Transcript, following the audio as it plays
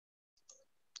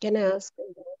Can I ask?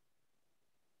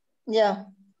 Yeah,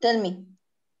 tell me.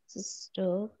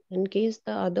 Sister, in case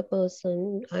the other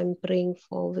person I'm praying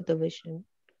for with the vision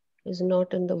is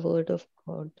not in the word of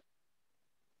God,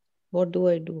 what do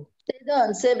I do? Say the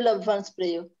unsaved loved ones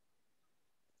prayer.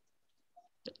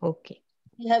 Okay.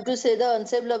 You have to say the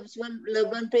unsaved loved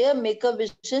one prayer, make a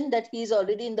vision that he is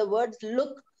already in the word.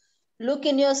 Look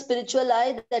in your spiritual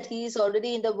eye that he is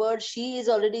already in the word, she is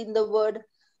already in the word.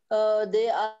 They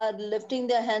are lifting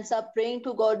their hands up, praying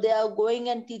to God. They are going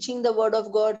and teaching the word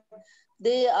of God.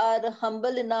 They are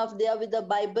humble enough. They are with the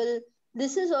Bible.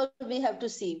 This is all we have to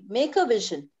see. Make a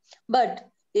vision. But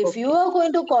if you Okay. are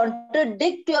going to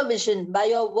contradict your vision by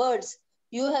your words,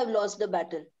 you have lost the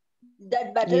battle.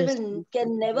 That battle Yes. will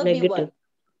can never be Negative. won.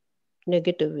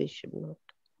 Negative vision. Not.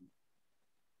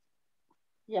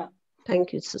 Yeah.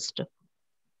 Thank you, sister.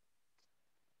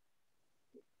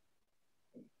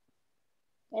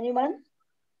 Anyone?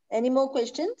 Any more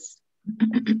questions?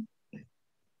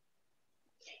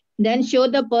 Then show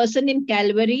the person in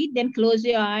Calvary, then close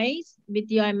your eyes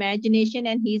with your imagination,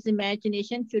 and his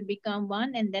imagination should become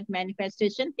one, and that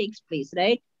manifestation takes place,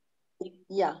 right?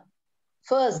 Yeah.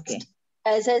 First, Okay.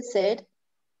 as I said,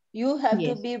 you have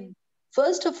to Yes. be,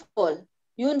 first of all,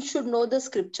 you should know the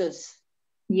scriptures.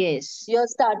 Yes. Your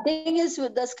starting is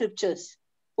with the scriptures.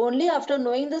 Only after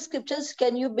knowing the scriptures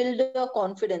can you build your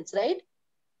confidence, right?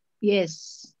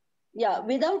 Yes. Yeah,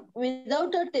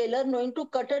 without a tailor knowing to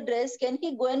cut a dress, can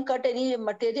he go and cut any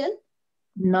material?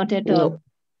 Not at all. No.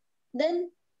 Then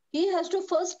he has to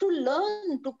first to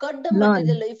learn to cut the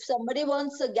material. Learn. If somebody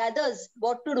wants gathers,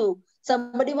 what to do?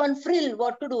 Somebody want frill,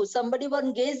 what to do? Somebody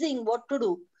want gazing, what to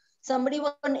do? Somebody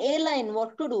want A-line,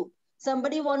 what to do?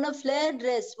 Somebody want a flare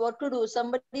dress, what to do?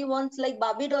 Somebody wants like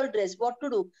Barbie doll dress, what to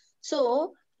do?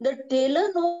 So the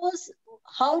tailor knows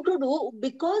how to do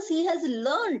because he has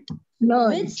learned which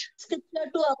Learned. scripture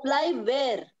to apply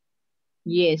where.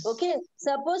 Yes. Okay,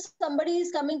 suppose somebody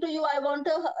is coming to you, I want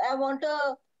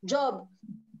a job.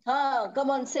 Come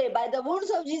on, say, by the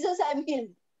wounds of Jesus, I'm healed.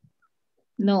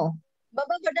 No.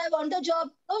 Baba, but I want a job.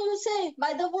 No, you say,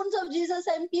 by the wounds of Jesus,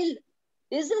 I'm healed.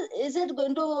 Is it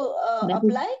going to That is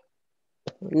apply?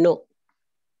 No.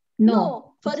 no.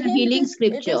 No. For It's a him, healing it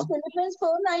scripture. is Philippians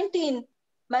 4:19.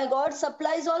 My God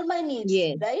supplies all my needs,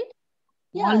 Yes. right?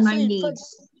 All Yeah. So my for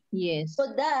needs. Yes. For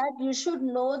that, you should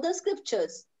know the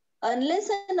scriptures. Unless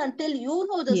and until you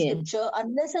know the Yes. scripture,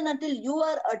 unless and until you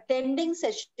are attending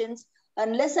sessions,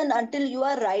 unless and until you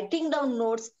are writing down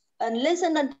notes, unless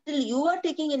and until you are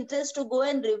taking interest to go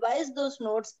and revise those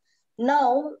notes,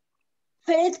 now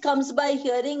faith comes by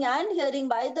hearing and hearing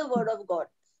by the word of God.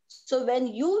 So when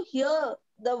you hear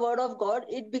the word of God,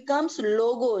 it becomes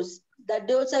logos. That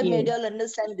those I made Yes. you all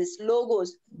understand this.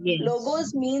 Logos. Yes.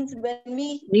 Logos means when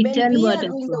we Written are word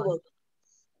doing of the work. God.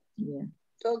 Yeah.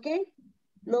 Okay?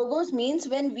 Logos means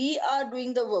when we are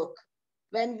doing the work.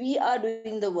 When we are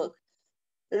doing the work.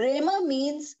 Rhema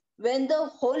means when the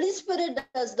Holy Spirit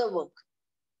does the work.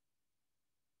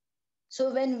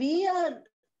 So when we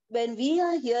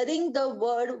are hearing the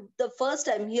word the first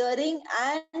time, hearing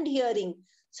and hearing.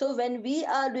 So when we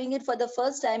are doing it for the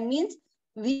first time means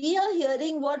we are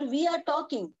hearing what we are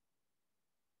talking.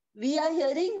 We are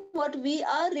hearing what we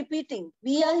are repeating.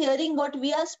 We are hearing what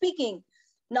we are speaking.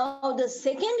 Now, the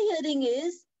second hearing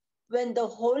is when the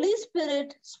Holy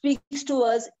Spirit speaks to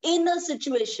us in a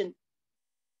situation.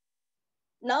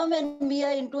 Now, when we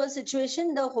are into a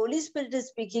situation, the Holy Spirit is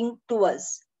speaking to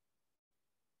us.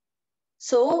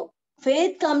 So,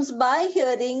 faith comes by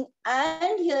hearing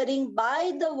and hearing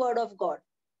by the word of God.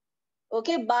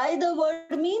 Okay, by the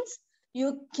word means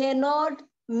you cannot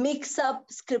mix up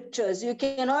scriptures. You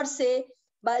cannot say,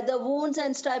 by the wounds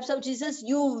and stripes of Jesus,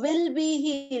 you will be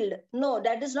healed. No,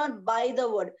 that is not by the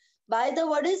word. By the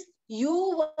word is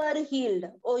you were healed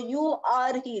or you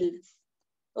are healed.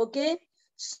 Okay,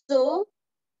 so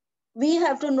we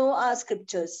have to know our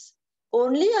scriptures.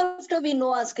 Only after we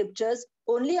know our scriptures,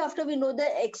 only after we know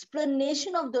the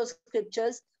explanation of those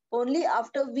scriptures, only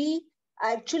after we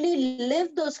actually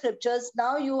live those scriptures,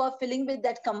 now you are filling with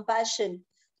that compassion.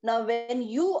 Now, when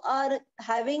you are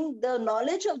having the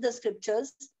knowledge of the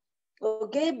scriptures,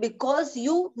 okay, because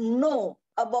you know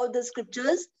about the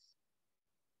scriptures,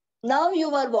 now you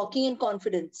are walking in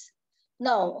confidence.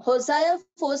 Now, Hosea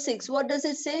 4:6, what does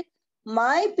it say?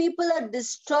 My people are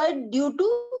destroyed due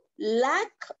to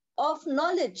lack of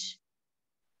knowledge.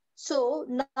 So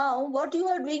now what you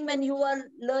are doing when you are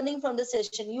learning from the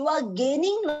session, you are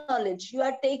gaining knowledge, you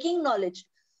are taking knowledge.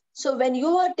 So when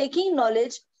you are taking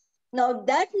knowledge, now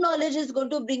that knowledge is going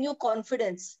to bring you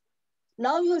confidence.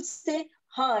 Now you'll say,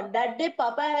 that day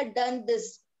Papa had done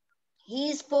this.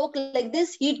 He spoke like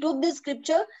this. He took this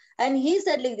scripture and he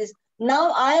said like this.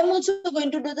 Now I am also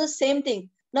going to do the same thing.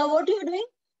 Now what you are doing?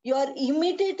 You are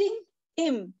imitating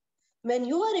him. When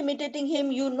you are imitating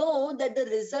him, you know that the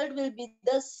result will be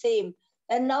the same.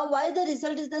 And now why the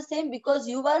result is the same? Because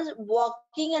you are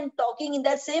walking and talking in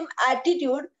that same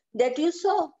attitude that you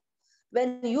saw.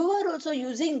 When you are also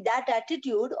using that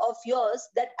attitude of yours,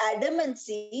 that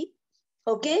adamancy,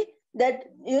 okay, that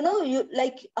you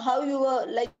like how you were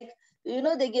like,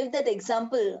 they give that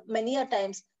example many a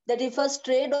times, that if a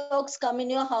stray dogs come in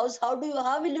your house, how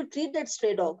will you treat that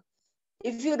stray dog?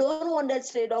 If you don't want that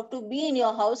stray dog to be in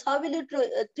your house, how will you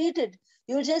treat it?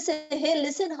 You'll just say, hey,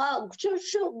 listen, how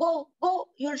go.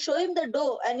 You'll show him the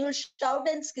door and you'll shout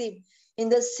and scream. In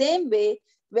the same way,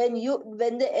 when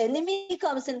the enemy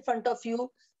comes in front of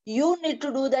you, you need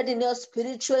to do that in your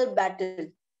spiritual battle.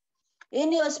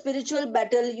 In your spiritual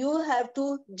battle, you have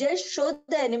to just show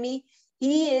the enemy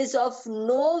he is of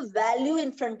no value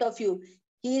in front of you.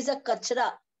 He is a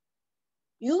kachra.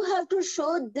 You have to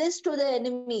show this to the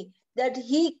enemy, that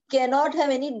he cannot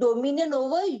have any dominion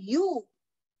over you.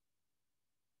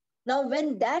 Now,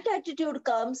 when that attitude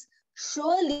comes,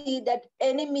 surely that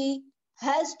enemy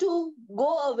has to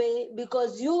go away,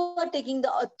 because you are taking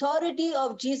the authority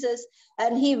of Jesus,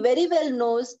 and he very well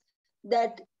knows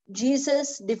that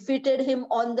Jesus defeated him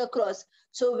on the cross.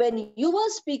 So when you are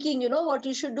speaking, you know what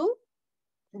you should do?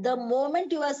 The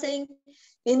moment you are saying,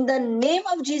 in the name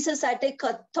of Jesus, I take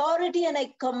authority and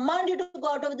I command you to go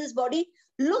out of this body,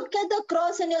 look at the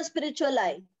cross in your spiritual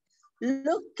eye.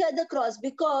 Look at the cross,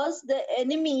 because the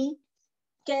enemy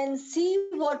can see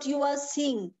what you are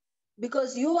seeing,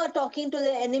 because you are talking to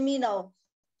the enemy now.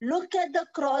 Look at the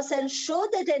cross and show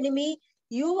that enemy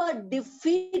you are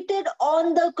defeated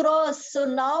on the cross. So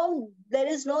now there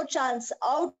is no chance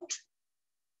out.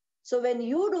 So when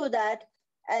you do that,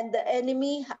 and the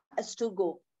enemy has to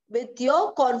go with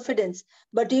your confidence.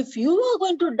 But if you are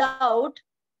going to doubt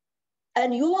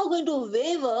and you are going to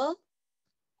waver,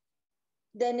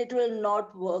 then it will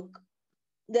not work.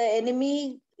 The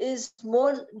enemy is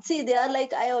more, see, they are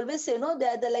like, I always say, no, they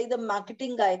are like the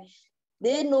marketing guy.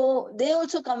 They know, they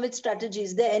also come with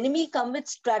strategies. The enemy come with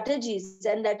strategies,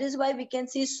 and that is why we can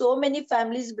see so many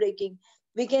families breaking.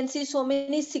 We can see so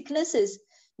many sicknesses.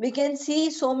 We can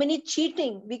see so many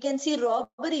cheating. We can see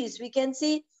robberies. We can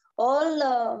see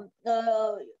all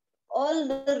all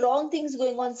the wrong things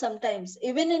going on sometimes.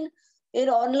 Even in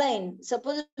online,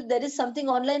 suppose there is something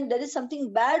online, there is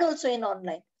something bad also in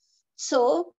online.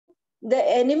 So the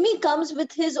enemy comes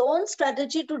with his own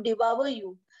strategy to devour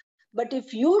you. But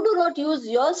if you do not use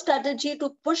your strategy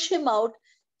to push him out,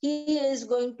 he is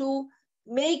going to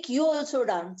make you also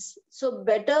dance. So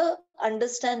better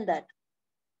understand that.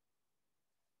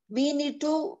 We need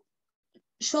to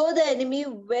show the enemy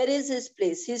where is his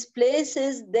place. His place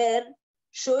is there,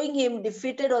 showing him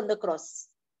defeated on the cross.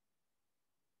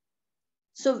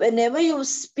 So whenever you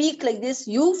speak like this,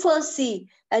 you first see,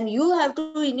 and you have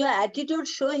to, in your attitude,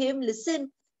 show him,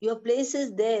 listen, your place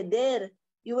is there.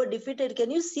 You were defeated. Can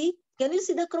you see? Can you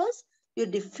see the cross? You're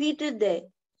defeated there.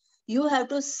 You have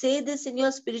to say this in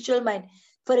your spiritual mind.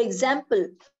 For example,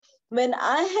 when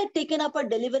I had taken up a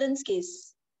deliverance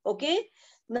case, okay,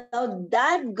 now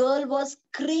that girl was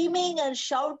screaming and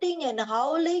shouting and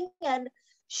howling, and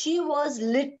she was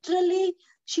literally,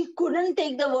 she couldn't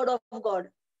take the word of God.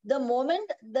 The moment,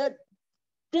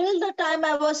 till the time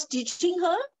I was teaching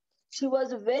her, she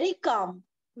was very calm,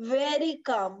 very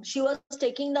calm. She was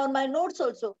taking down my notes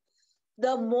also.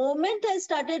 The moment I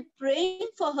started praying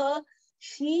for her,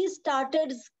 she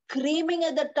started screaming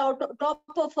at the top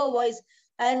of her voice.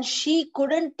 And she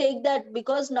couldn't take that,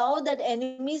 because now that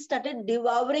enemy started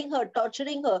devouring her,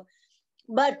 torturing her.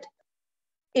 But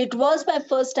it was my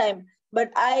first time, but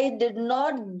I did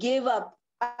not give up.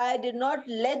 I did not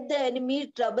let the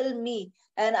enemy trouble me.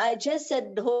 And I just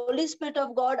said, Holy Spirit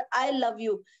of God, I love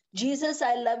you. Jesus,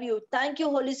 I love you. Thank you,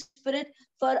 Holy Spirit,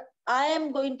 for I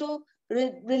am going to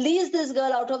release this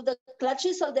girl out of the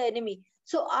clutches of the enemy.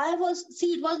 So I was,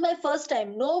 see, it was my first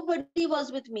time. Nobody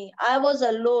was with me. I was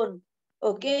alone.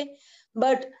 Okay.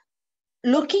 But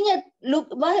from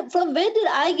where did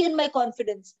I gain my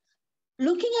confidence?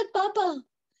 Looking at Papa.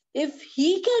 If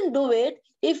he can do it,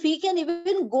 if he can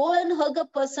even go and hug a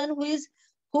person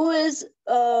who is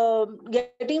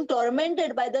getting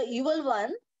tormented by the evil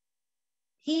one,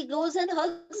 he goes and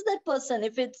hugs that person.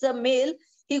 If it's a male,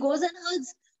 he goes and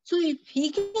hugs. So if he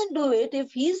can do it,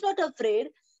 if he's not afraid,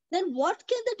 then what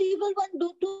can the evil one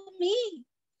do to me?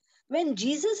 When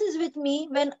Jesus is with me,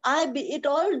 it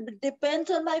all depends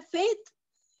on my faith.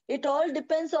 It all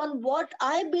depends on what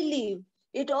I believe.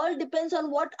 It all depends on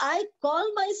what I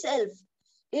call myself.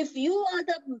 If you are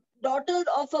the daughter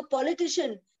of a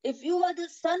politician, if you are the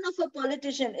son of a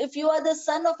politician, if you are the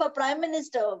son of a prime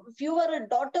minister, if you are a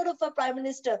daughter of a prime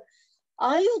minister,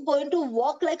 are you going to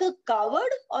walk like a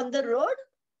coward on the road?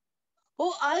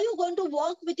 Or are you going to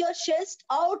walk with your chest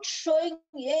out showing,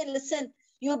 hey, listen,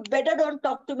 you better don't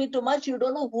talk to me too much, you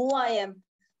don't know who I am?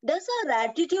 Does our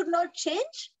attitude not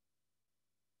change?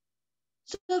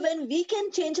 So when we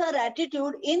can change our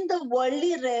attitude in the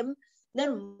worldly realm,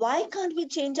 then why can't we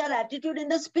change our attitude in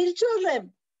the spiritual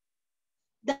realm?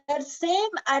 That same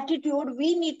attitude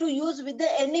we need to use with the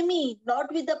enemy,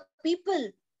 not with the people,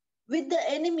 with the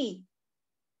enemy.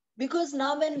 Because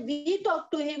now when we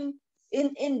talk to him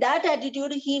in that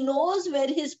attitude, he knows where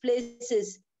his place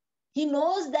is. He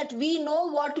knows that we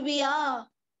know what we are.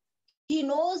 He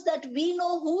knows that we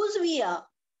know whose we are.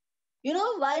 You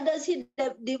know, why does he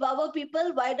devour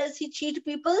people? Why does he cheat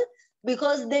people?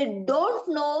 Because they don't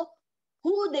know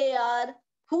who they are,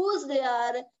 whose they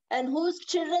are, and whose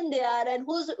children they are, and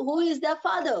who is their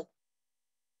father.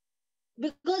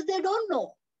 Because they don't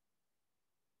know.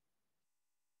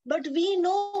 But we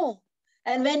know.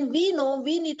 And when we know,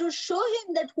 we need to show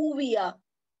him that who we are.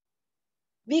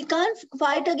 We can't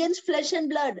fight against flesh and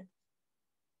blood.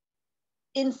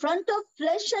 In front of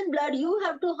flesh and blood, you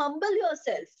have to humble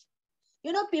yourself.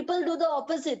 You know, people do the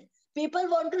opposite. People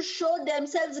want to show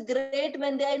themselves great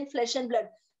when they are in flesh and blood.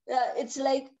 It's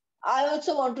like, I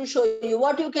also want to show you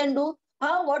what you can do.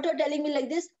 Huh? What you're telling me like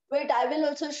this? Wait, I will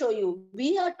also show you.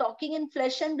 We are talking in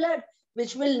flesh and blood,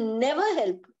 which will never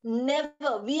help.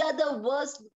 Never. We are the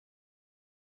worst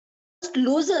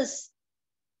losers.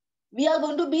 We are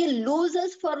going to be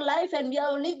losers for life, and we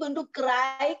are only going to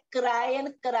cry, cry,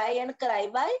 and cry, and cry.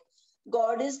 Why?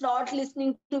 God is not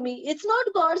listening to me. It's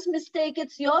not God's mistake,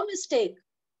 it's your mistake.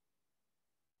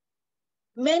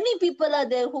 Many people are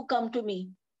there who come to me,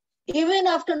 even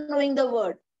after knowing the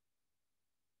word.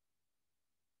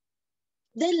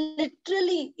 They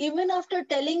literally, even after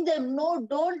telling them, no,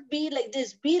 don't be like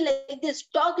this, be like this,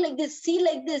 talk like this, see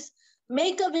like this,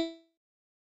 make a vision,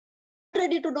 they are not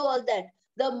ready to do all that.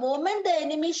 The moment the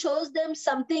enemy shows them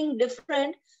something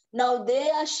different, now they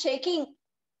are shaking.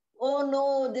 Oh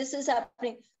no, this is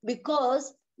happening,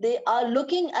 because they are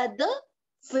looking at the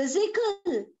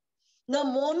physical. The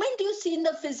moment you seen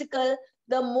the physical,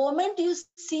 the moment you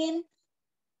seen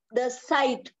the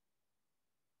sight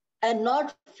and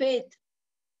not faith,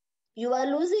 you are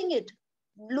losing it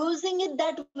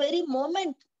that very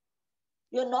moment.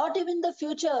 You're not even the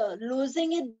future,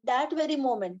 losing it that very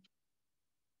moment.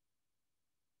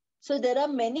 So there are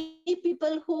many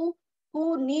people who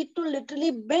need to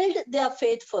literally build their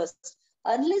faith first.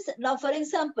 Unless, now for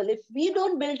example, if we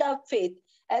don't build our faith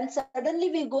and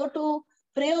suddenly we go to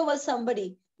pray over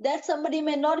somebody, that somebody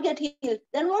may not get healed,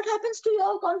 then what happens to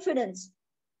your confidence?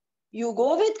 You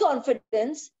go with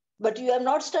confidence, but you have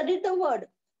not studied the word.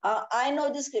 I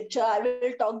know the scripture, I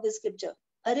will talk this scripture.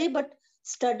 Array, but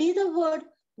study the word.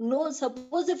 No,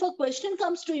 suppose if a question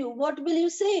comes to you, what will you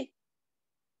say?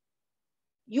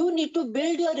 You need to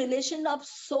build your relation up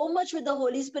so much with the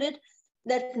Holy Spirit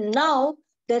that now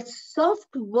that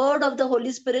soft word of the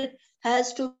Holy Spirit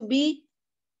has to be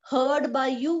heard by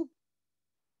you.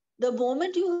 The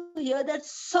moment you hear that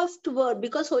soft word,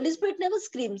 because Holy Spirit never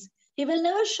screams, he will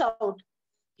never shout,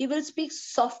 he will speak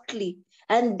softly.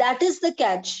 And that is the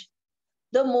catch.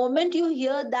 The moment you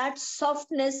hear that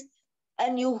softness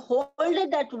and you hold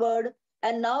that word,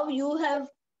 and now you have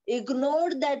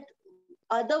ignored that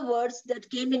other words that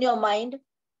came in your mind,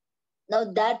 now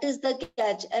that is the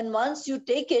catch. And once you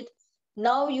take it,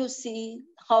 now you see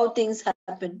how things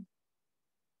happen.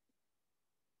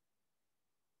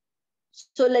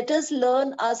 So let us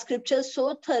learn our scriptures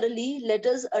so thoroughly. Let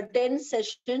us attend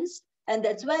sessions. And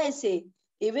that's why I say,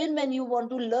 even when you want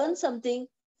to learn something,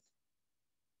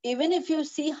 even if you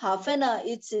see half an hour,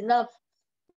 it's enough.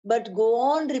 But go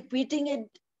on repeating it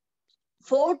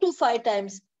 4 to 5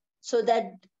 times so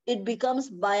that it becomes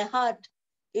by heart.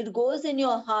 It goes in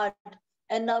your heart.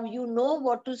 And now you know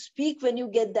what to speak when you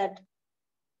get that.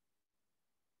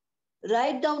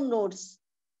 Write down notes.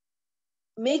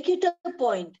 Make it a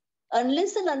point.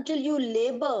 Unless and until you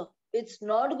labor, it's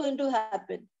not going to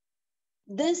happen.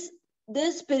 This,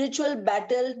 this spiritual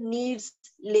battle needs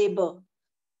labor.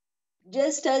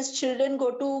 Just as children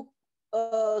go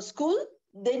to school,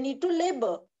 they need to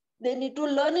labor. They need to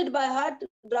learn it by heart,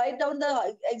 write down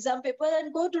the exam paper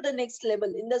and go to the next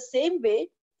level. In the same way,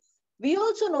 we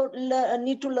also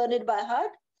need to learn it by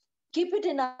heart, keep it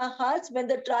in our hearts. When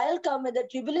the trial come, when the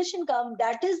tribulation come,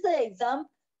 that is the exam.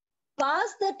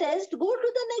 Pass the test, go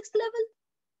to the next level.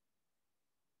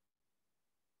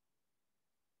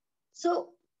 So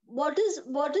what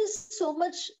is so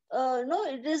much, no,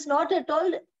 it is not at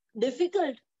all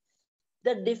difficult.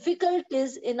 The difficult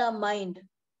is in our mind.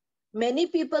 Many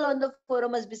people on the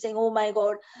forum must be saying, oh my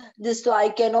God, this I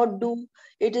cannot do,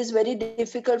 it is very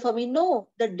difficult for me. No,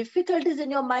 the difficult is in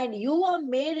your mind. You are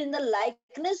made in the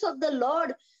likeness of the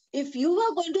Lord. If you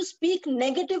are going to speak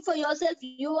negative for yourself,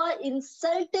 you are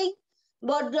insulting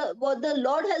what the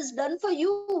Lord has done for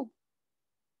you.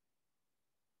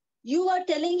 You are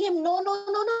telling him, no, no,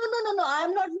 no, no, no, no, no, I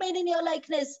am not made in your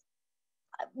likeness,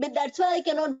 but that's why I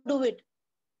cannot do it.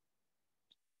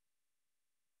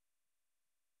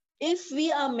 If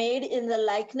we are made in the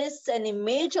likeness and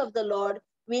image of the Lord,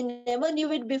 we never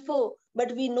knew it before,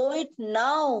 but we know it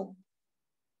now.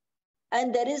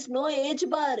 And there is no age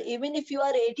bar. Even if you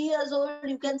are 80 years old,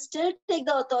 you can still take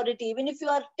the authority. Even if you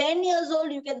are 10 years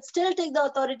old, you can still take the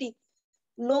authority.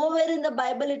 Nowhere in the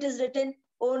Bible it is written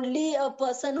only a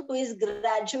person who is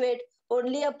graduate,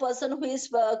 only a person who is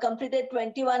completed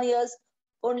 21 years,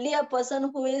 only a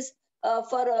person who is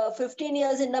for 15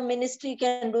 years in the ministry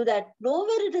can do that.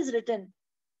 Nowhere it is written.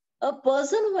 A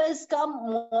person who has come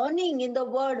morning in the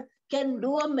word can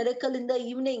do a miracle in the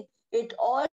evening. It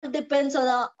all depends on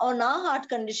our heart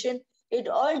condition. It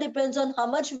all depends on how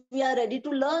much we are ready to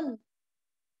learn,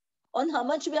 on how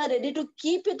much we are ready to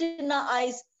keep it in our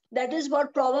eyes. That is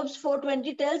what Proverbs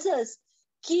 4:20 tells us.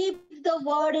 Keep the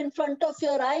word in front of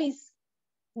your eyes.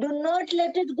 Do not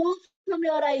let it go from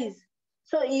your eyes.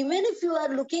 So even if you are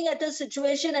looking at a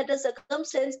situation, at a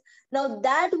circumstance, now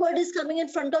that word is coming in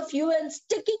front of you and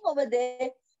sticking over there,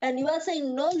 and you are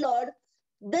saying, no, Lord,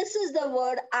 this is the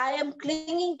word, I am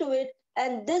clinging to it,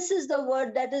 and this is the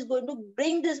word that is going to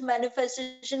bring this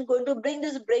manifestation, going to bring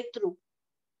this breakthrough.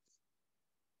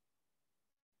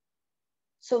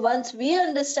 So once we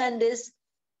understand this,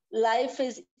 life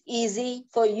is easy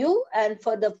for you and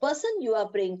for the person you are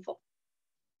praying for.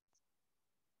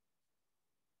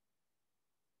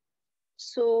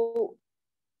 So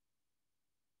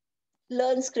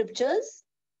learn scriptures,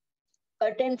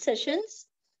 attend sessions,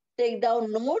 take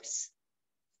down notes,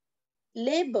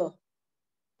 labor.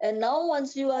 And now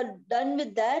once you are done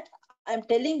with that, I'm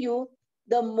telling you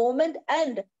the moment,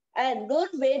 and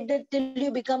don't wait till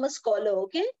you become a scholar,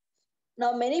 okay?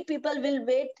 Now many people will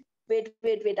wait.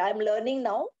 I'm learning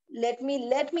now. Let me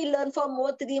learn for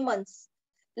more 3 months.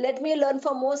 Let me learn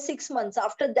for more 6 months.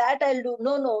 After that, I'll do.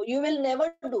 No, no, you will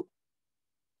never do.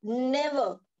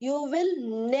 Never. You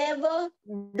will never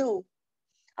do.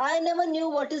 I never knew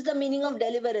what is the meaning of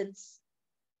deliverance.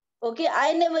 Okay,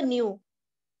 I never knew.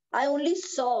 I only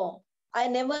saw. I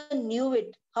never knew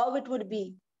it, how it would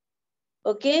be.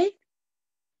 Okay,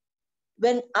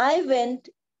 when I went,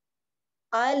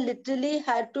 I literally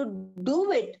had to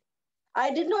do it.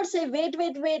 I did not say, wait,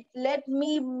 let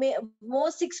me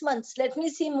more 6 months, let me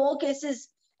see more cases,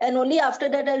 and only after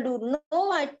that I'll do.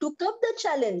 No, I took up the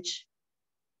challenge.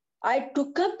 I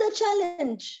took up the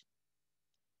challenge.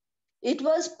 It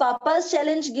was Papa's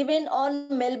challenge given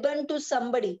on Melbourne to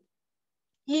somebody.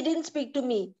 He didn't speak to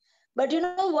me. But you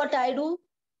know what I do?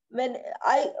 When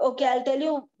okay, I'll tell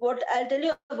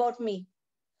you about me.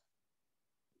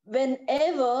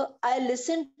 Whenever I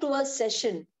listen to a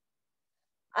session,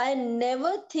 I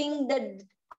never think that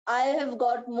I have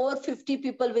got more 50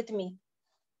 people with me.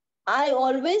 I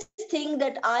always think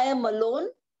that I am alone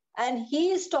and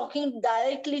he is talking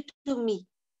directly to me.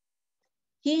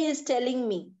 He is telling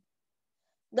me.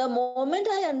 The moment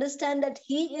I understand that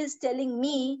he is telling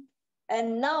me,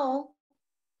 and now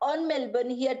on Melbourne,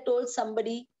 he had told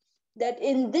somebody that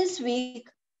in this week,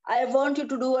 I want you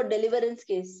to do a deliverance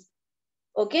case.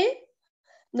 Okay?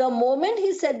 The moment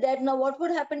he said that, now what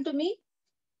would happen to me?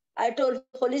 I told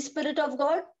Holy Spirit of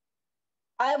God,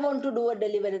 I want to do a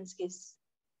deliverance case.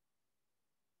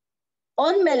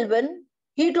 On Melbourne,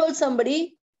 he told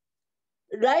somebody,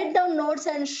 write down notes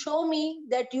and show me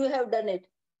that you have done it.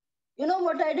 You know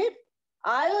what I did?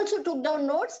 I also took down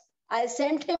notes. I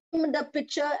sent him the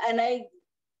picture and I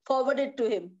forwarded to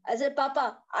him. I said,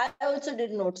 Papa, I also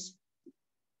did notes.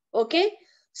 Okay?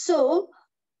 So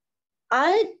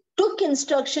I took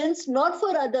instructions not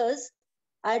for others.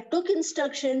 I took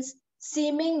instructions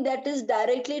seeming that is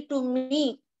directly to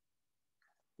me.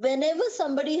 Whenever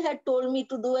somebody had told me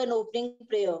to do an opening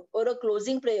prayer or a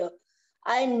closing prayer,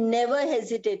 I never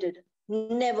hesitated.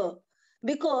 Never.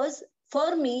 Because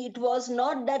for me, it was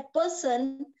not that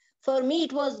person. For me,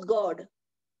 it was God.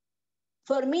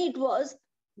 For me, it was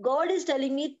God is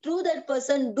telling me through that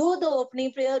person, do the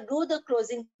opening prayer, do the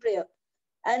closing prayer.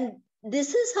 And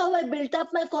this is how I built up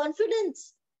my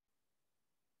confidence.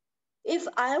 If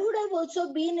I would have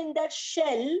also been in that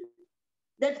shell,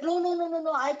 that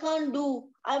no, I can't do,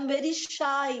 I'm very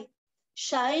shy.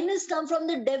 Shyness comes from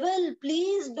the devil.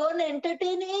 Please don't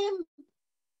entertain him.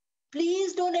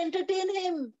 Please don't entertain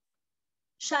him.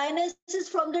 Shyness is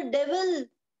from the devil.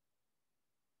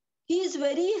 He is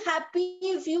very happy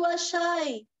if you are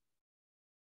shy.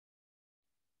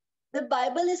 The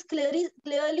Bible is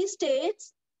clearly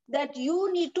states that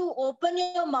you need to open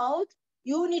your mouth,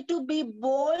 you need to be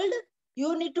bold,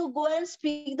 you need to go and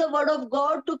speak the word of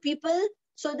God to people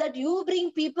so that you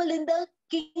bring people in the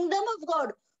kingdom of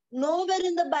God. Nowhere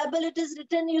in the Bible it is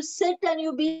written you sit and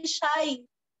you be shy.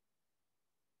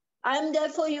 I am there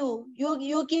for you.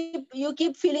 You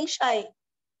keep feeling shy.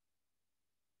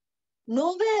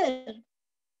 Nowhere.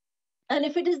 And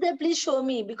if it is there, please show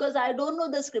me, because I don't know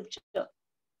the scripture.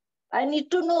 I need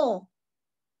to know.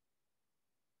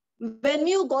 When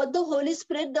you got the Holy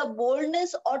Spirit, the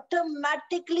boldness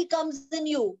automatically comes in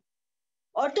you.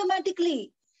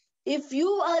 Automatically. If you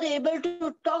are able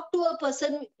to talk to a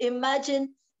person,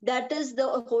 imagine that is the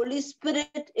Holy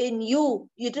Spirit in you.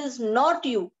 It is not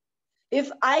you.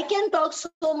 If I can talk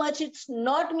so much, it's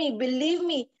not me. Believe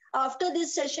me, after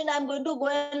this session, I'm going to go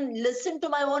and listen to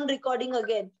my own recording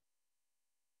again.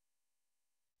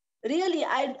 Really,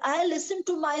 I listen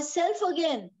to myself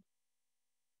again.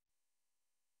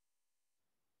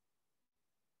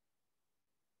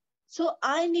 So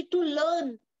I need to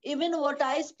learn. Even what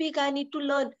I speak, I need to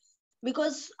learn.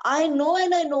 Because I know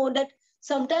and I know that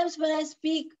sometimes when I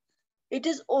speak, it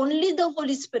is only the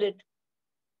Holy Spirit.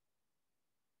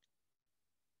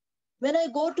 When I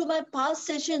go to my past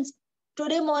sessions,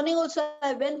 today morning also,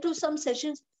 I went to some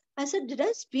sessions. I said, did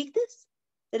I speak this?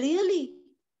 Really?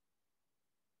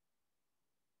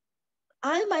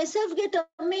 I myself get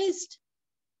amazed.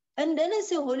 And then I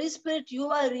say, Holy Spirit, you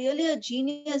are really a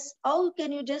genius. How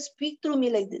can you just speak through me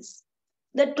like this?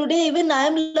 That today even I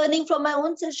am learning from my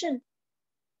own session.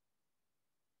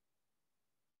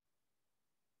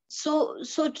 So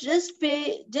just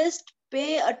pay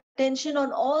attention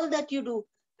on all that you do.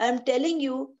 I'm telling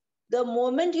you, the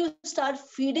moment you start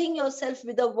feeding yourself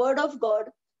with the word of God,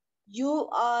 you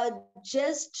are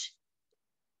just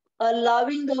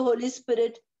allowing the Holy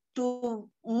Spirit to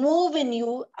move in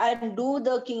you and do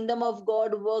the kingdom of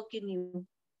God work in you.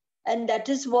 And that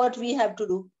is what we have to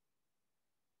do.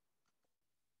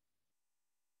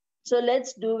 So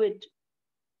let's do it.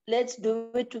 Let's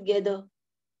do it together.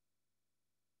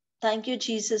 Thank you,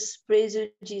 Jesus. Praise you,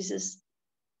 Jesus.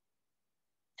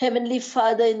 Heavenly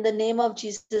Father, in the name of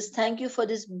Jesus, thank you for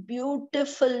this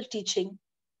beautiful teaching.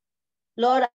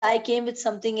 Lord, I came with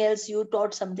something else. You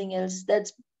taught something else.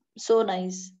 That's so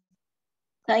nice.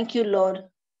 Thank you, Lord,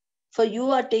 for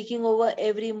you are taking over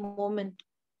every moment.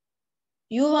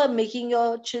 You are making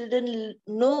your children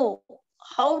know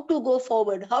how to go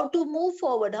forward, how to move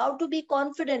forward, how to be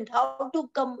confident, how to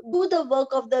come do the work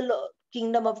of the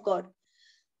kingdom of God.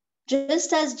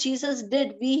 Just as Jesus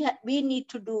did, we need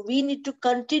to do. We need to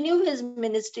continue his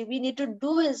ministry. We need to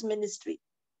do his ministry.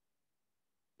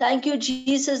 Thank you,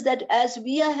 Jesus, that as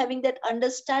we are having that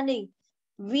understanding,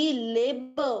 we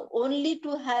labor only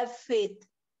to have faith,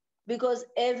 because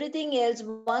everything else,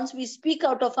 once we speak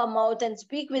out of our mouth and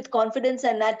speak with confidence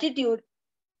and attitude,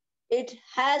 it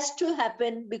has to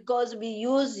happen because we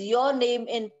use your name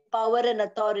in power and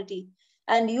authority.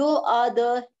 And you are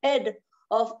the head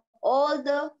of all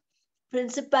the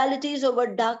principalities over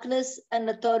darkness and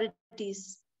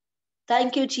authorities.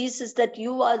 Thank you, Jesus, that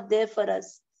you are there for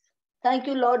us. Thank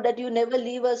you, Lord, that you never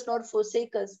leave us nor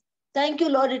forsake us. Thank you,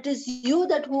 Lord, it is you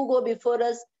that who go before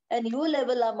us and you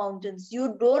level our mountains.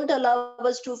 You don't allow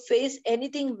us to face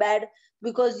anything bad,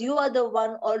 because you are the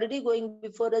one already going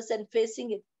before us and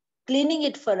facing it, cleaning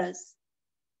it for us.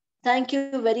 Thank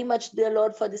you very much, dear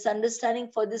Lord, for this understanding,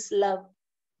 for this love.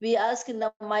 We ask in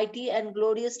the mighty and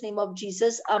glorious name of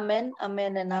Jesus. Amen,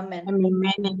 amen, and amen.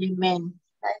 Amen and amen.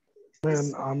 Thank you, Amen.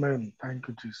 Jesus. Amen. Thank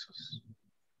you, Jesus.